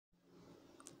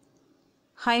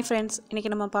Hi friends, இன்னைக்கு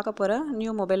நம்ம பார்க்க போற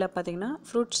நியூ மொபைல் ஆப் பாத்தீங்கன்னா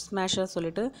ஃப்ரூட் ஸ்மாஷர்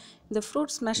சொல்லிட்டு இந்த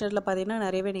ஃப்ரூட் ஸ்மாஷர்ல பாத்தீங்கன்னா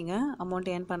நிறையவே நீங்க அமௌண்ட்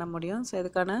earn பண்ண முடியும். சோ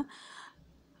இதுக்கான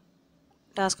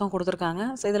டாஸ்க்கும் கொடுத்திருக்காங்க.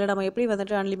 சோ இதல நம்ம எப்படி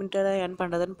வந்துட்டு அன்லிமிட்டடா earn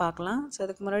பண்றதுன்னு பார்க்கலாம். சோ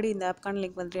அதுக்கு முன்னாடி இந்த ஆப்கான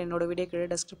லிங்க் வந்து என்னோட வீடியோ கீழ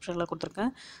டிஸ்கிரிப்ஷன்ல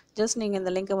கொடுத்திருக்கேன். ஜஸ்ட் நீங்க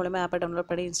இந்த லிங்க் மூலமா ஆப்பை டவுன்லோட்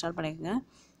பண்ணி இன்ஸ்டால் பண்ணிக்கங்க.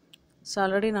 சோ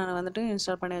ஆல்ரெடி நான் வந்துட்டு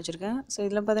இன்ஸ்டால் பண்ணி வச்சிருக்கேன். சோ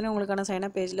இதல பாத்தீங்கன்னா உங்களுக்கான சைன்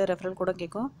அப் பேஜ்ல ரெஃபரல் கோட்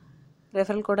கேக்கும்.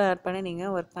 ரெஃபரல் கோட் ஆட் பண்ணி நீங்க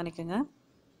வர்க் பண்ணிக்கங்க.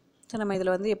 ஸோ நம்ம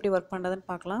இதில் வந்து எப்படி ஒர்க் பண்ணுறதுன்னு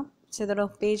பார்க்கலாம். ஸோ இதோட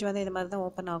பேஜ் வந்து இது மாதிரி தான்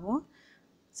ஓப்பன் ஆகும்.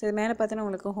 ஸோ இது மேலே பார்த்தீங்கன்னா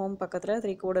உங்களுக்கு ஹோம் பக்கத்தில்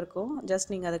 3 கோடு இருக்கும்.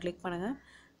 ஜஸ்ட் நீங்கள் அதை கிளிக் பண்ணுங்கள்.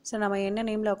 ஸோ நம்ம என்ன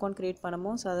நேமில் அக்கௌண்ட் க்ரியேட்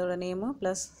பண்ணமோ ஸோ அதோட நேமு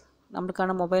ப்ளஸ்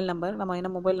நம்மளுக்கான மொபைல் நம்பர், நம்ம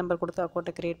என்ன மொபைல் நம்பர் கொடுத்து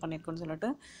அக்கௌண்ட்டை க்ரியேட் பண்ணியிருக்கோன்னு சொல்லிட்டு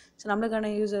ஸோ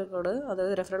நம்மளுக்கான யூசர் கோடு,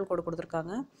 அதாவது ரெஃபரல் கோடு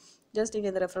கொடுத்துருக்காங்க. ஜஸ்ட்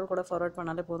நீங்கள் இந்த ரெஃபரல் கோடை ஃபார்வர்ட்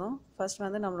பண்ணாலே போதும். ஃபர்ஸ்ட்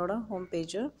வந்து நம்மளோட ஹோம்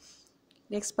பேஜு.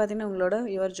 நெக்ஸ்ட் பார்த்தீங்கன்னா உங்களோட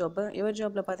யுவர்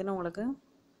ஜாப்பில் பார்த்தீங்கன்னா உங்களுக்கு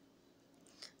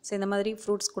ஸோ இந்த மாதிரி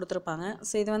ஃப்ரூட்ஸ் கொடுத்துருப்பாங்க.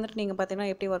 ஸோ இது வந்துட்டு நீங்கள்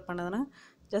பார்த்தீங்கன்னா எப்படி ஒர்க் பண்ணதுன்னா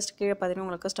ஜஸ்ட் கீழே பார்த்தீங்கன்னா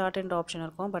உங்களுக்கு ஸ்டார்ட் அண்ட் ஆப்ஷன்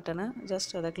இருக்கும் பட்டனு.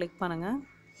 ஜஸ்ட் அதை கிளிக் பண்ணுங்கள்.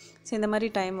 ஸோ இந்த மாதிரி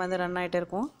டைம் வந்து ரன் ஆகிட்டே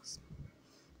இருக்கும்.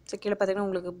 ஸோ கீழே பார்த்தீங்கன்னா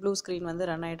உங்களுக்கு ப்ளூ ஸ்க்ரீன் வந்து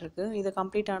ரன் ஆகிட்டுருக்கு. இது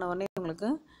கம்ப்ளீட் ஆன உடனே உங்களுக்கு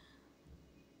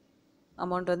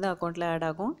அமௌண்ட் வந்து அக்கௌண்ட்டில் ஆட்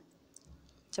ஆகும்.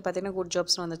 ஸோ பார்த்தீங்கன்னா குட்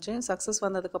ஜாப்ஸ் வந்துச்சு. சக்ஸஸ்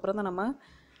வந்ததுக்கப்புறம் தான் நம்ம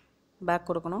பேக்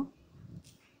கொடுக்கணும்.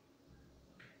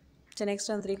 ஸோ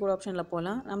நெக்ஸ்ட் அந்த 3 கோட் ஆப்ஷனில்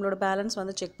போகலாம். நம்மளோட பேலன்ஸ்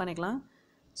வந்து செக் பண்ணிக்கலாம்.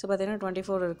 ஸோ பார்த்தீங்கன்னா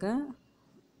 24 இருக்குது.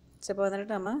 ஸோ இப்போ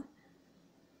வந்துட்டு நம்ம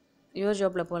யுவர்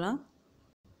ஜாப்பில் போகலாம்.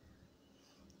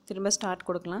 திரும்ப ஸ்டார்ட்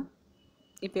கொடுக்கலாம்.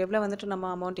 இப்போ எவ்வளோ வந்துட்டு நம்ம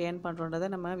அமௌண்ட் ஏர்ன் பண்ணுறோன்றதை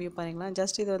நம்ம வியூ பண்ணிக்கலாம்.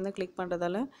 ஜஸ்ட் இது வந்து கிளிக்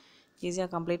பண்ணுறதால ஈஸியாக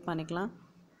கம்ப்ளீட் பண்ணிக்கலாம்.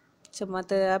 ஸோ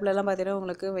மற்ற ஆப்லலாம் பார்த்தீங்கன்னா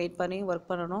உங்களுக்கு வெயிட் பண்ணி ஒர்க்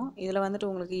பண்ணணும். இதில்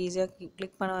வந்துட்டு உங்களுக்கு ஈஸியாக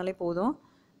கிளிக் பண்ணாலே போதும்.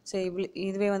 ஸோ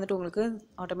இதுவே வந்துட்டு உங்களுக்கு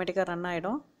ஆட்டோமேட்டிக்காக ரன்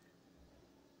ஆகிடும்.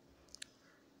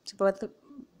 ஸோ இப்போ வந்து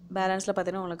பேலன்ஸில்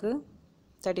பார்த்தீங்கன்னா உங்களுக்கு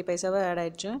 30 பைசாவை ஆட்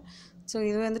ஆகிடுச்சு. ஸோ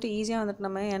இது வந்துட்டு ஈஸியாக வந்துட்டு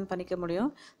நம்ம ஏர்ன் பண்ணிக்க முடியும்.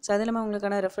 ஸோ அது இல்லாமல்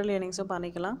உங்களுக்கான ரெஃபரல் ஏர்னிங்ஸும்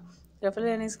பண்ணிக்கலாம். ரெஃபரல்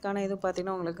ஏர்னிங்ஸ்க்கான இது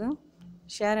பார்த்தீங்கன்னா உங்களுக்கு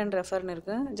ஷேர் அண்ட் ரெஃபர்னு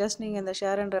இருக்குது. ஜஸ்ட் நீங்கள் இந்த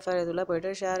ஷேர் அண்ட் ரெஃபர் இதில் போய்ட்டு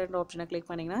ஷேர் அண்ட் ஆப்ஷனை கிளிக்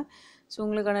பண்ணிங்கன்னா ஸோ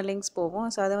உங்களுக்கான லிங்க்ஸ் போகும்.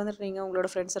 ஸோ அதை வந்துட்டு நீங்கள் உங்களோட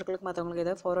ஃப்ரெண்ட்ஸ் சர்க்கிளுக்கு மற்றவங்களுக்கு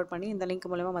எதாவது ஃபார்வர்ட் பண்ணி இந்த லிங்க்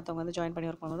மூலமாக மற்றவங்க வந்து ஜாயின் பண்ணி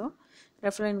ஒர்க் பண்ணதும்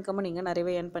ரெஃபரல் இன்கமும் நீங்கள்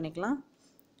நிறையவே ஏர்ன் பண்ணிக்கலாம்.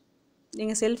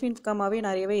 நீங்கள் செல்ஃப் இன்கமாகவே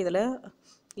நிறையவே இதில்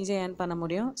ஈஸியாக ஏர்ன் பண்ண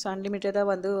முடியும். ஸோ அன்லிமிட்டடாக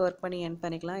வந்து ஒர்க் பண்ணி ஏர்ன்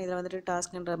பண்ணிக்கலாம். இதில் வந்துட்டு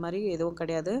டாஸ்க்குன்ற மாதிரி எதுவும்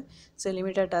கிடையாது. ஸோ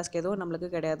லிமிட்டட் டாஸ்க் எதுவும் நம்மளுக்கு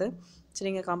கிடையாது. ஸோ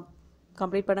நீங்கள்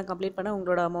கம்ப்ளீட் பண்ண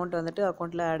உங்களோட அமௌண்ட் வந்துட்டு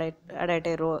அக்கௌண்ட்டில் ஆட்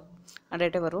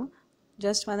ஆகிட்டே வரும்.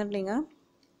 ஜஸ்ட் வந்துட்டு நீங்கள்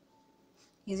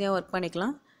ஈஸியாக ஒர்க்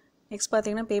பண்ணிக்கலாம். நெக்ஸ்ட்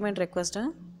பார்த்தீங்கன்னா பேமெண்ட் ரெக்வஸ்ட்டு.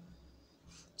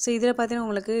 ஸோ இதில் பார்த்தீங்கன்னா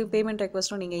உங்களுக்கு பேமெண்ட்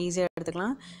ரெக்வஸ்ட்டும் நீங்கள் ஈஸியாக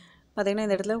எடுத்துக்கலாம். பார்த்தீங்கன்னா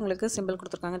இந்த இடத்துல உங்களுக்கு சிம்பிள்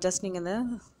கொடுத்துருக்காங்க. ஜஸ்ட் நீங்கள் இந்த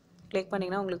கிளிக்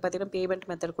பண்ணிங்கன்னா உங்களுக்கு பார்த்தீங்கன்னா பேமெண்ட்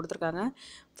மெத்தட் கொடுத்துருக்காங்க.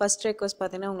 ஃபஸ்ட் ரெக்வஸ்ட்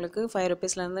பார்த்தீங்கன்னா உங்களுக்கு 5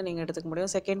 ருபீஸ்லேருந்து நீங்கள் எடுத்துக்க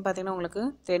முடியும். செகண்ட் பார்த்தீங்கன்னா உங்களுக்கு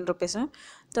 10 ருபீஸு.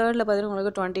 தேர்டில் பார்த்தீங்கன்னா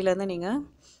உங்களுக்கு 20லேருந்து நீங்கள்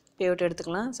பே அவுட்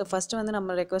எடுத்துக்கலாம். ஸோ ஃபஸ்ட்டு வந்து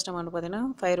நம்ம ரெக்வஸ்ட் அமௌண்ட் பார்த்தீங்கன்னா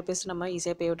 5 ருபீஸ் நம்ம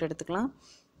ஈஸியாக பே அவுட் எடுத்துக்கலாம்.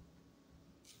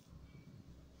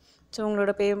 ஸோ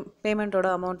உங்களோட பேமெண்ட்டோட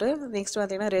அமௌண்ட்டு நெக்ஸ்ட்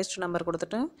பார்த்தீங்கன்னா ரெஜிஸ்டர் நம்பர்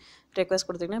கொடுத்துட்டு ரெக்வஸ்ட்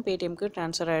கொடுத்தீங்கன்னா பேடிஎம்க்கு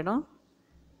ட்ரான்ஸ்ஃபர் ஆகிடும்.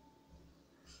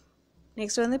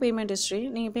 நெக்ஸ்ட் வந்து பேமெண்ட் ஹிஸ்ட்ரி.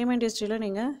 நீங்கள் பேமெண்ட் ஹிஸ்ட்ரியில்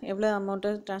நீங்கள் எவ்வளோ அமௌண்ட்டு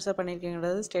ட்ரான்ஸ்ஃபர்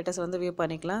பண்ணியிருக்கீங்கிறது ஸ்டேட்டஸ் வந்து வியூ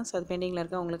பண்ணிக்கலாம். ஸோ அது பெண்டிங்கில்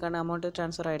இருக்க உங்களுக்கான அமௌண்ட்டு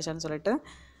ட்ரான்ஸ்ஃபர் ஆகிடுச்சான்னு சொல்லிட்டு.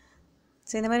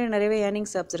 ஸோ இந்த மாதிரி நிறையவே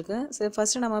ஏர்னிங்ஸ் ஆப்ஸ் இருக்குது. ஸோ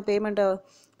ஃபஸ்ட்டு நம்ம பே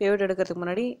அவுட் எடுக்கிறதுக்கு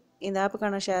முன்னாடி இந்த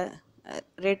ஆப்புக்கான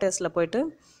ரேட்டர்ஸில் போய்ட்டு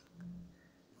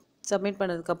சப்மிட்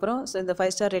பண்ணதுக்கப்புறம் ஸோ இந்த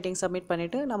 5 ஸ்டார் ரேட்டிங் சப்மிட்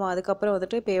பண்ணிவிட்டு நம்ம அதுக்கப்புறம்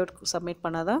வந்துட்டு பே அவுட் சப்மிட்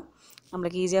பண்ணால் தான்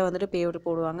நம்மளுக்கு ஈஸியாக வந்துட்டு பே அவுட்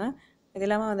போடுவாங்க. இது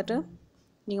இல்லாமல் வந்துட்டு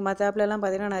நீங்கள் மற்ற ஆப்லலாம்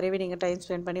பார்த்தீங்கன்னா நிறையவே நீங்கள் டைம்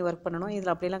ஸ்பெண்ட் பண்ணி ஒர்க் பண்ணணும்.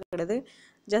 இதில் அப்படிலாம் கிடையாது.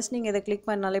 ஜஸ்ட் நீங்கள் இதை கிளிக்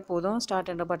பண்ணாலே போதும் ஸ்டார்ட்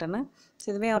என்ற பட்டனை. ஸோ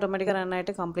இதுவே ஆட்டோமேட்டிக்காக ரன்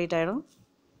ஆகிட்டு கம்ப்ளீட் ஆகிடும்.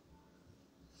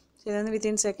 ஸோ இது வந்து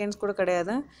வித்தின் செகண்ட்ஸ் கூட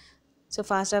கிடையாது. ஸோ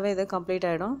ஃபாஸ்ட்டாகவே இது கம்ப்ளீட்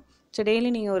ஆகிடும். ஸோ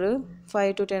டெய்லி நீங்கள் ஒரு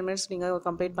 5 to 10 மினிட்ஸ் நீங்கள்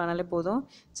கம்ப்ளீட் பண்ணாலே போதும்.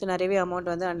 ஸோ நிறையவே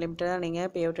அமௌண்ட் வந்து அன்லிமிட்டடாக நீங்கள்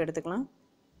பே அவுட் எடுத்துக்கலாம்.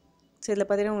 ஸோ இதில்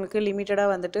பார்த்தீங்கன்னா உங்களுக்கு லிமிட்டடாக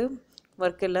வந்துட்டு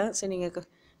ஒர்க் இல்லை. ஸோ நீங்கள்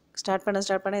ஸ்டார்ட்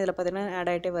பண்ண இதில் பார்த்தீங்கன்னா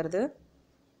ஆட் ஆகிட்டே வருது.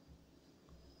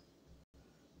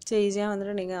 ஸோ ஈஸியாக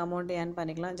வந்துட்டு நீங்கள் அமௌண்ட் ஏர்ன்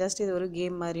பண்ணிக்கலாம். ஜஸ்ட் இது ஒரு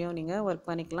கேம் மாதிரியும் நீங்கள் ஒர்க்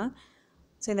பண்ணிக்கலாம்.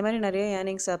 ஸோ இந்த மாதிரி நிறைய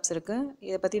ஏர்னிங்ஸ் ஆப்ஸ் இருக்குது.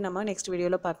 இதை பற்றி நம்ம நெக்ஸ்ட்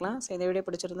வீடியோவில் பார்க்கலாம். ஸோ இந்த வீடியோ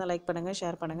பிடிச்சிருந்தால் லைக் பண்ணுங்கள்,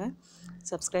 ஷேர் பண்ணுங்கள்,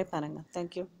 சப்ஸ்கிரைப் பண்ணுங்கள்.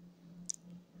 தேங்க்யூ.